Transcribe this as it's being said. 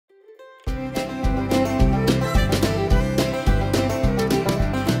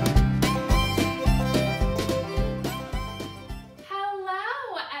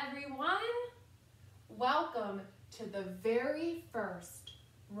very first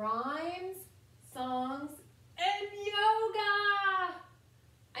rhymes, songs, and yoga.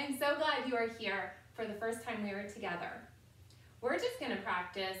 I'm so glad you are here for the first time we are together. We're just going to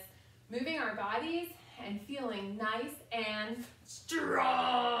practice moving our bodies and feeling nice and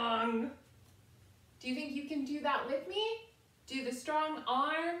strong. Do you think you can do that with me? Do the strong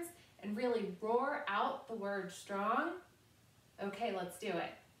arms and really roar out the word strong. Okay, let's do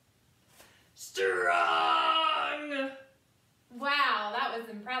it. Strong! Wow, that was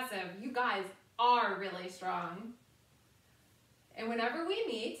impressive. You guys are really strong. And whenever we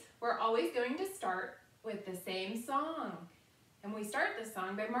meet, we're always going to start with the same song. And we start the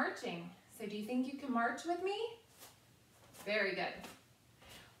song by marching. So do you think you can march with me? Very good.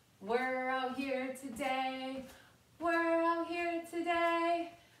 We're out here today. We're out here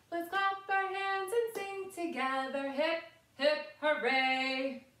today. Let's clap our hands and sing together. Hip, hip,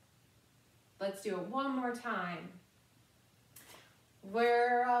 hooray. Let's do it one more time.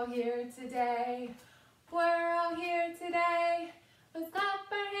 We're all here today. We're all here today. Let's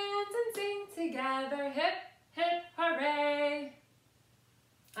clap our hands and sing together. Hip, hip, hooray.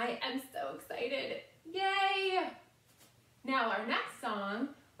 I am so excited. Yay! Now our next song,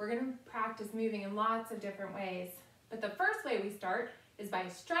 we're going to practice moving in lots of different ways. But the first way we start is by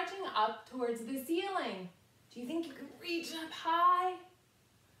stretching up towards the ceiling. Do you think you can reach up high?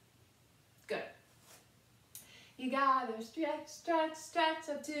 Good. You gotta stretch, stretch, stretch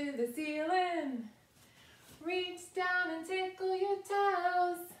up to the ceiling. Reach down and tickle your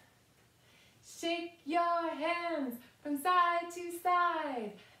toes. Shake your hands from side to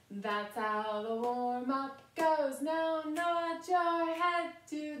side. That's how the warm-up goes. Now nod your head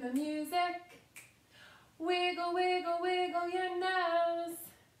to the music. Wiggle, wiggle, wiggle your nose.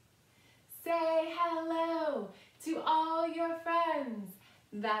 Say hello to all your friends.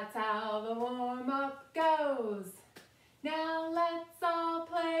 That's how the warm-up goes. Now let's all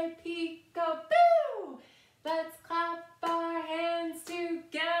play peek-a-boo. Let's clap our hands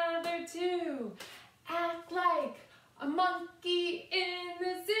together too. Act like a monkey in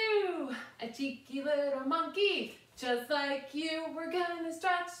the zoo. A cheeky little monkey, just like you. We're gonna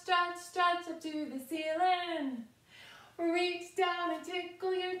stretch, stretch, stretch up to the ceiling. Reach down and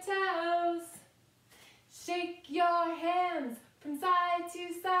tickle your toes. Shake your hands from side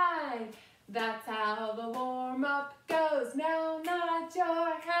to side. That's how the warm-up goes. Now nod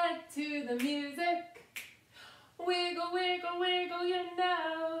your head to the music. Wiggle, wiggle, wiggle your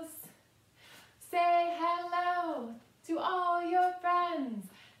nose. Say hello to all your friends.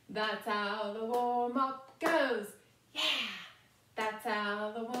 That's how the warm-up goes. Yeah, that's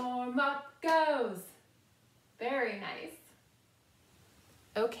how the warm-up goes. Very nice.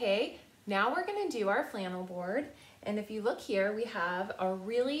 Okay, now we're going to do our flannel board. And if you look here, we have a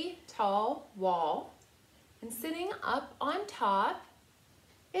really tall wall. And sitting up on top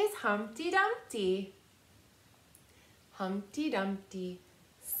is Humpty Dumpty. Humpty Dumpty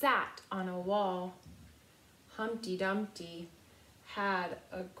sat on a wall. Humpty Dumpty had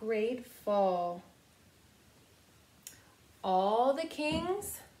a great fall. All the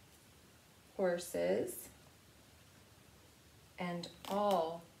king's horses and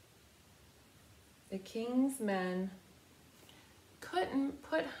all the king's men couldn't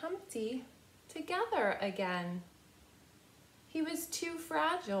put Humpty together again. He was too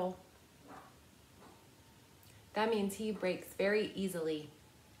fragile. That means he breaks very easily.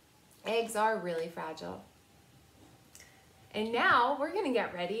 Eggs are really fragile. And now we're going to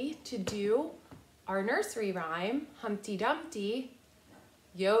get ready to do our nursery rhyme, Humpty Dumpty,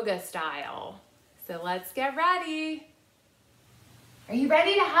 yoga style. So let's get ready. Are you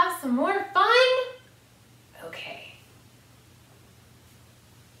ready to have some more fun? Okay.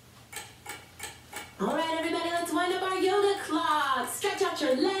 All right, everybody, let's wind up our yoga clock. Stretch out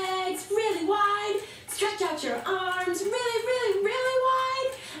your legs really wide. Stretch out your arms really, really, really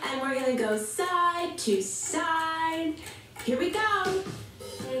wide. And we're gonna go side to side. Here we go.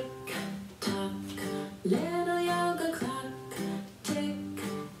 Tick-tock, little yoga clock.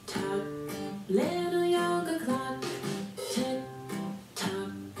 Tick-tock, little yoga clock.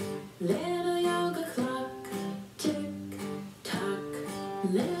 Tick-tock, little yoga clock. Tick-tock,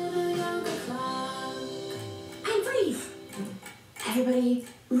 little yoga clock. And freeze. Everybody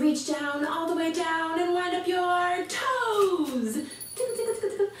reach down, all the way down, and wind up your toes. Tickle, tickle, tickle,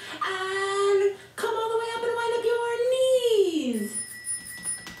 tickle. And come all the way up and wind up your knees.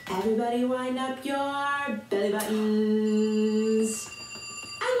 Everybody wind up your belly buttons.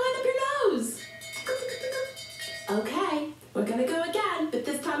 And wind up your nose. Tickle, tickle, tickle. Okay, we're gonna go again, but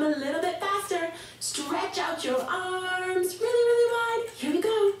this time a little bit faster. Stretch out your arms really, really wide. Here we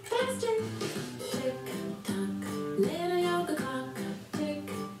go, faster. Tick-tock, little yoga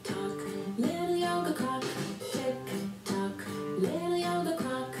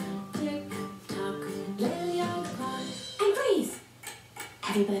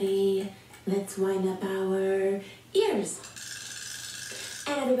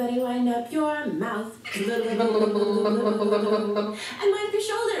And everybody wind up your mouth. And wind up your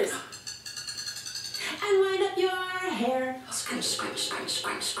shoulders. And wind up your hair. Scrunch, scrunch, scrunch,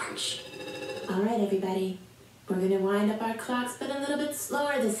 scrunch, scrunch. All right, everybody. We're going to wind up our clocks, but a little bit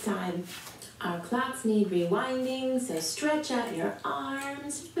slower this time. Our clocks need rewinding, so stretch out your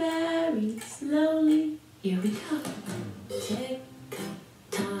arms very slowly. Here we go. Tick,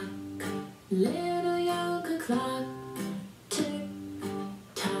 tock, little yoga clock. Tick,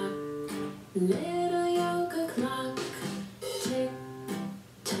 tock, little yoga clock. Tick,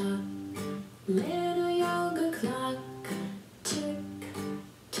 tock, little yoga clock. Tick,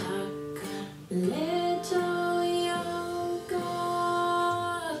 tock, little yoga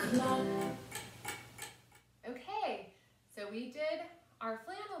clock. Okay, so we did our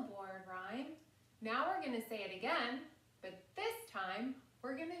flannel board rhyme. Now we're going to say it again, but this time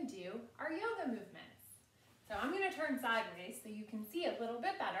we're going to do our yoga movements. So I'm going to turn sideways so you can see a little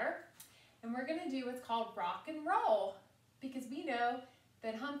bit better. And we're going to do what's called rock and roll, because we know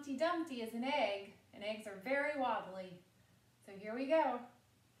that Humpty Dumpty is an egg, and eggs are very wobbly. So here we go.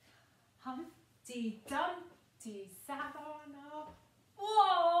 Humpty Dumpty sat on a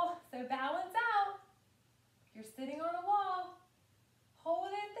wall. So balance out. You're sitting on a wall.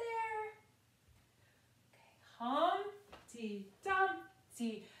 Hold it there. Humpty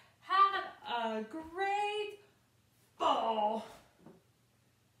Dumpty had a great fall.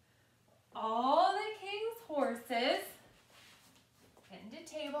 All the king's horses pinned a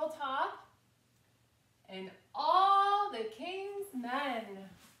tabletop, and all the king's men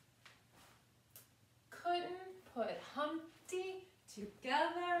couldn't put Humpty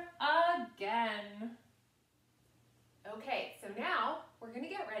together again. Okay, so now we're going to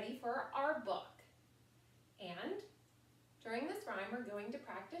get ready for our book. And during this rhyme, we're going to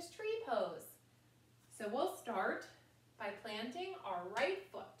practice tree pose. So we'll start by planting our right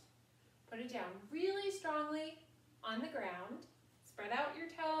foot. Put it down really strongly on the ground. Spread out your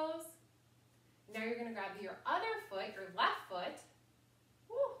toes. Now you're going to grab your other foot, your left foot,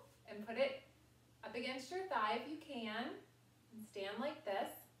 and put it up against your thigh if you can. And stand like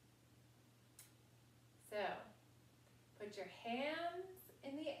this. So, put your hands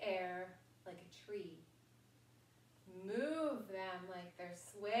in the air like a tree. Move them like they're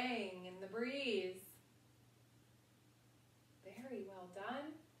swaying in the breeze. Very well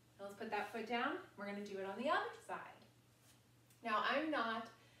done. Now let's put that foot down. We're going to do it on the other side. Now I'm not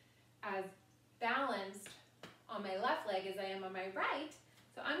as balanced on my left leg as I am on my right,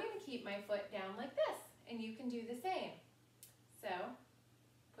 so I'm going to keep my foot down like this, and you can do the same. So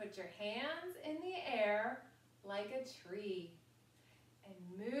put your hands in the air like a tree. And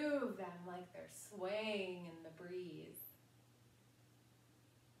move them like they're swaying in the breeze.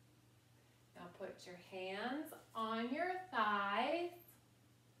 Now put your hands on your thighs.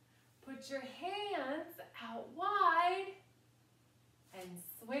 Put your hands out wide and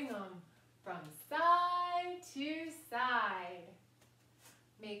swing them from side to side.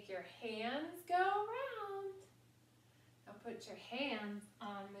 Make your hands go round. Now put your hands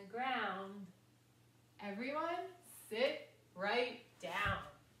on the ground. Everyone sit right down.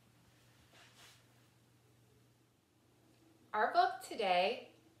 Our book today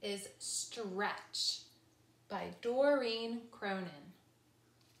is Stretch by Doreen Cronin.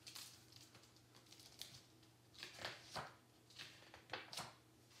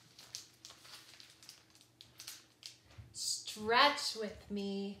 Stretch with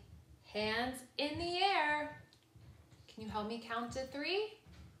me, hands in the air. Can you help me count to 3?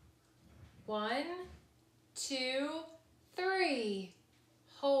 1, 2, 3.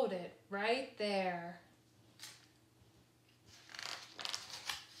 Hold it right there.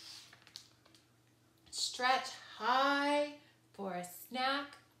 Stretch high for a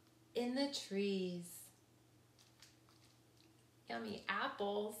snack in the trees. Yummy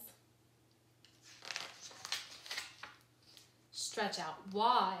apples. Stretch out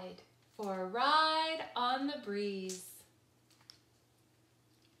wide for a ride on the breeze.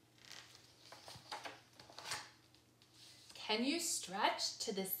 Can you stretch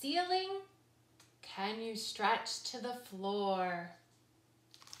to the ceiling? Can you stretch to the floor?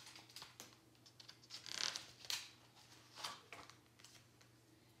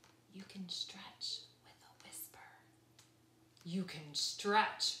 You can stretch with a whisper. You can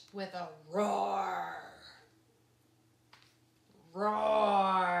stretch with a roar.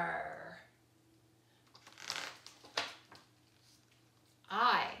 Roar.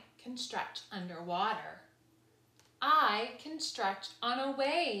 I can stretch underwater. I can stretch on a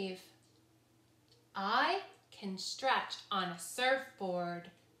wave. I can stretch on a surfboard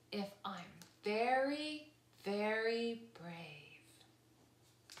if I'm very, very brave.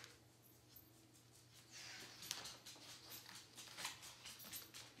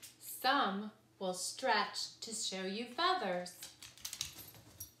 Some will stretch to show you feathers.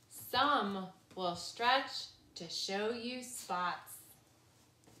 Some will stretch to show you spots.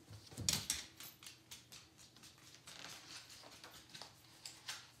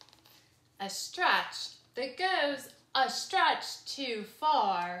 A stretch that goes a stretch too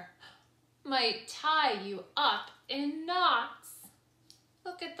far might tie you up in knots.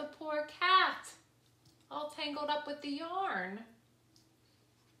 Look at the poor cat, all tangled up with the yarn.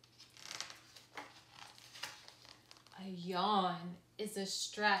 A yawn is a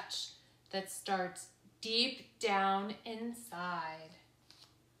stretch that starts deep down inside.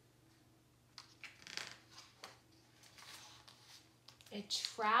 It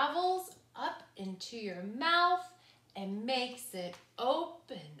travels up into your mouth and makes it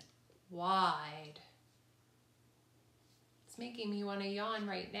open wide. It's making me want to yawn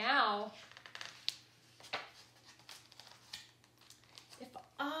right now. If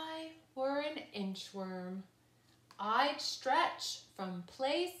I were an inchworm, I'd stretch from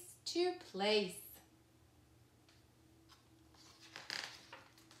place to place.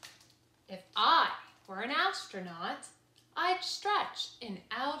 If I were an astronaut, I'd stretch in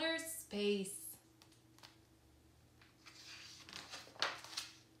outer space.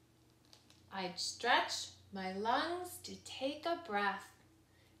 I'd stretch my lungs to take a breath,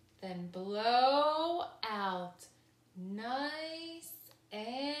 then blow out nice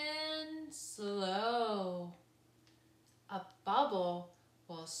and slow. A bubble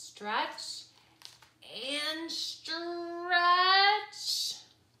will stretch and stretch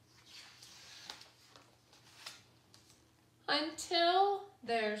until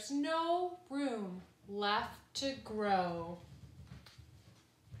there's no room left to grow.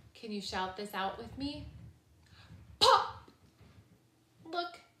 Can you shout this out with me? Pop!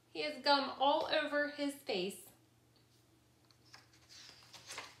 Look, he has gum all over his face.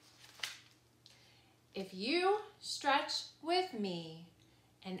 If you stretch with me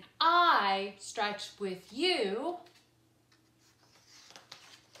and I stretch with you,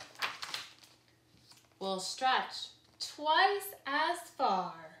 we'll stretch twice as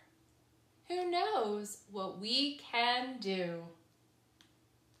far. Who knows what we can do?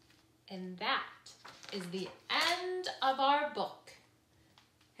 And that is the end of our book.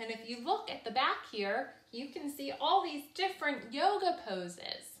 And if you look at the back here, you can see all these different yoga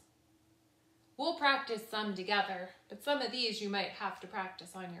poses. We'll practice some together, but some of these you might have to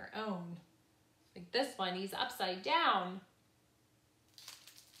practice on your own. Like this one, he's upside down.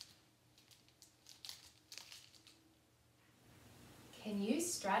 Can you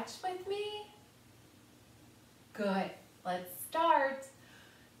stretch with me? Good, let's start.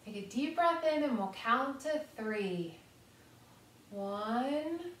 Take a deep breath in and we'll count to 3.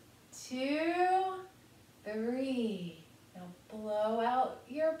 1, 2, 3. Now blow out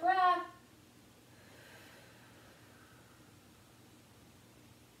your breath.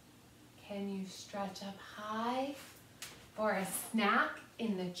 Can you stretch up high for a snack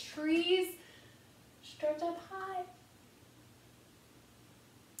in the trees? Stretch up high.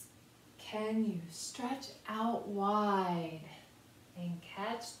 Can you stretch out wide and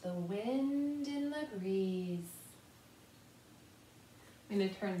catch the wind in the breeze? I'm going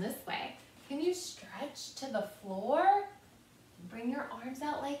to turn this way. Can you stretch to the floor? Bring your arms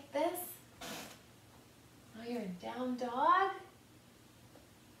out like this. Now you're a down dog.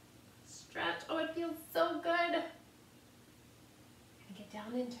 Stretch. Oh, it feels so good. And get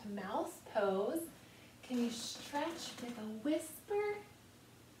down into mouse pose. Can you stretch with a whisper?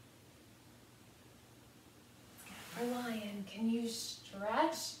 For lion, can you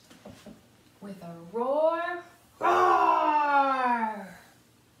stretch with a roar? Roar!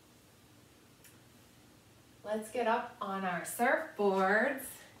 Let's get up on our surfboards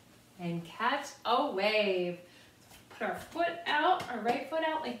and catch a wave. Put our foot out, our right foot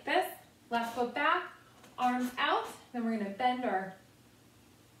out like this, left foot back, arms out. Then we're gonna bend our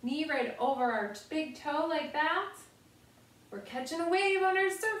knee right over our big toe like that. We're catching a wave on our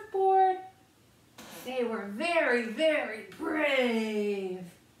surfboard. They were very, very brave.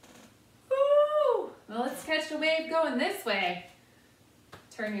 Woo! Well, let's catch the wave going this way.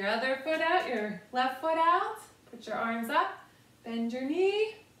 Turn your other foot out, your left foot out. Put your arms up, bend your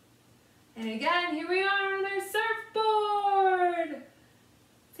knee. And again, here we are on our surfboard.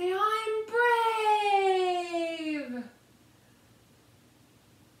 Say, I'm brave.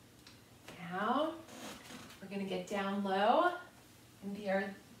 Now, we're gonna get down low and be our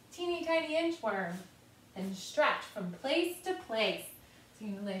teeny tiny inchworm and stretch from place to place. So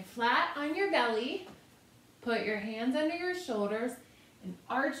you're gonna lay flat on your belly, put your hands under your shoulders and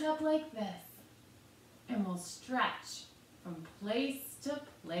arch up like this. And we'll stretch from place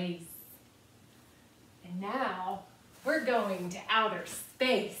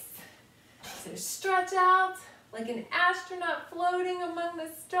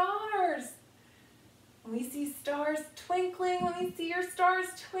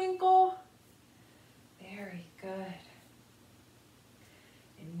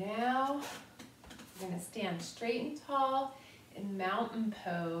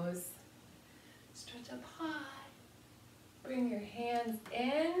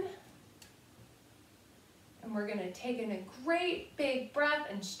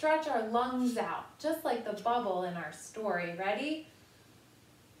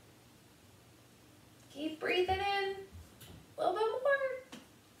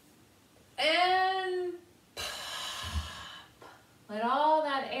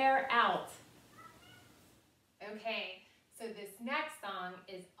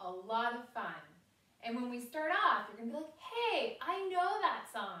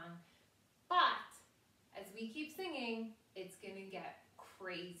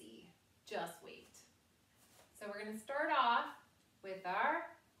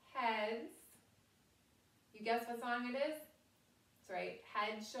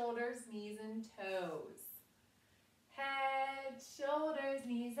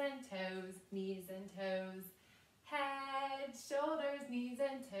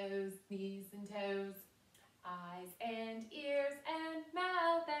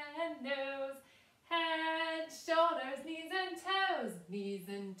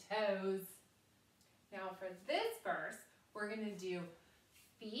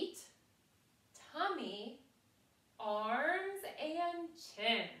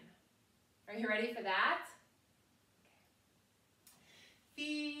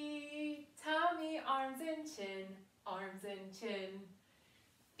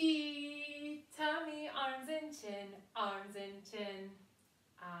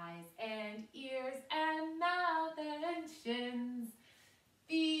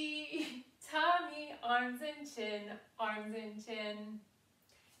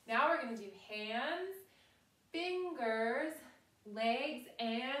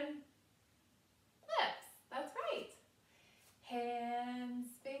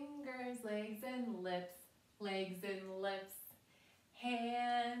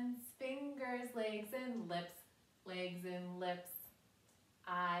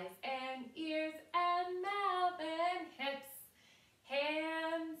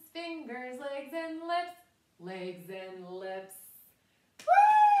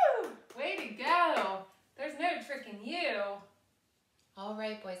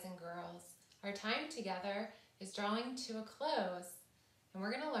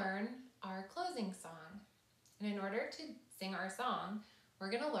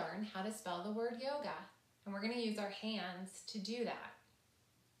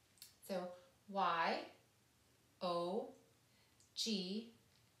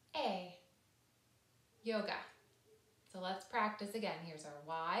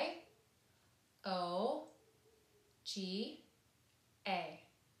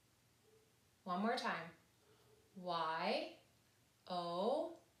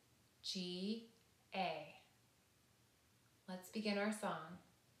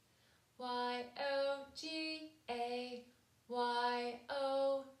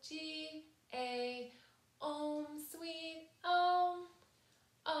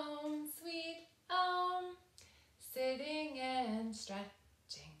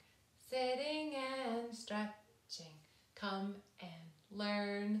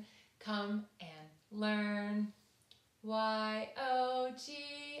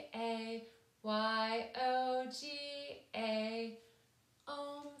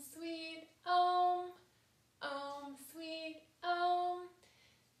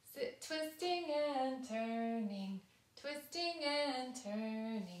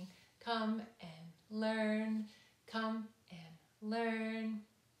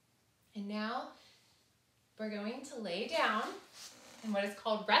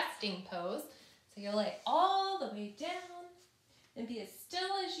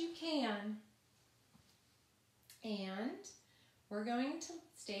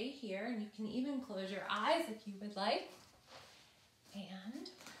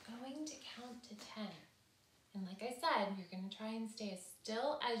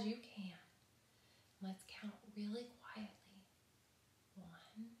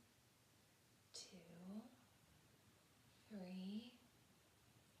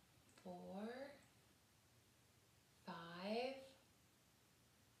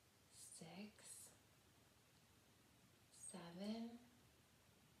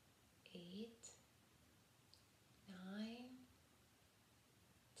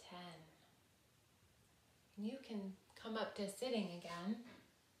practice sitting again,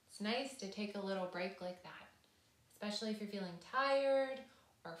 it's nice to take a little break like that, especially if you're feeling tired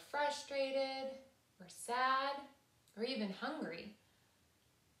or frustrated or sad or even hungry.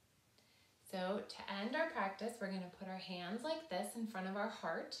 So to end our practice, we're going to put our hands like this in front of our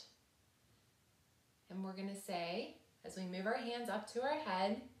heart. And we're going to say, as we move our hands up to our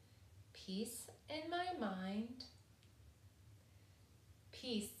head, peace in my mind,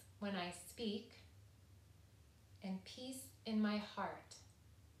 peace when I speak, and peace in my heart.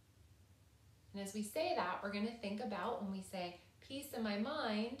 And as we say that, we're going to think about when we say peace in my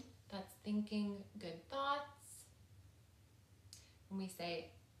mind, that's thinking good thoughts. When we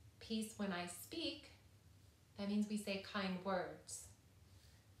say peace when I speak, that means we say kind words.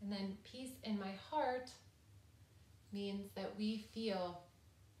 And then peace in my heart means that we feel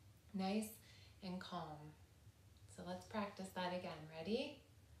nice and calm. So let's practice that again. Ready?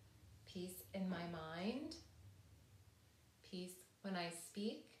 Peace in my mind, peace when I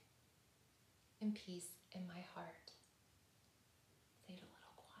speak, and peace in my heart. Say it a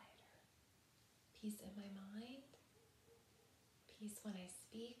little quieter. Peace in my mind, peace when I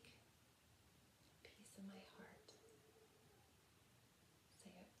speak, peace in my heart.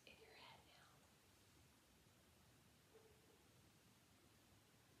 Say it in your head now.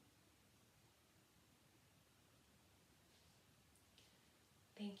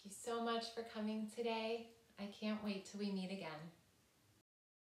 Thank you so much for coming today. I can't wait till we meet again.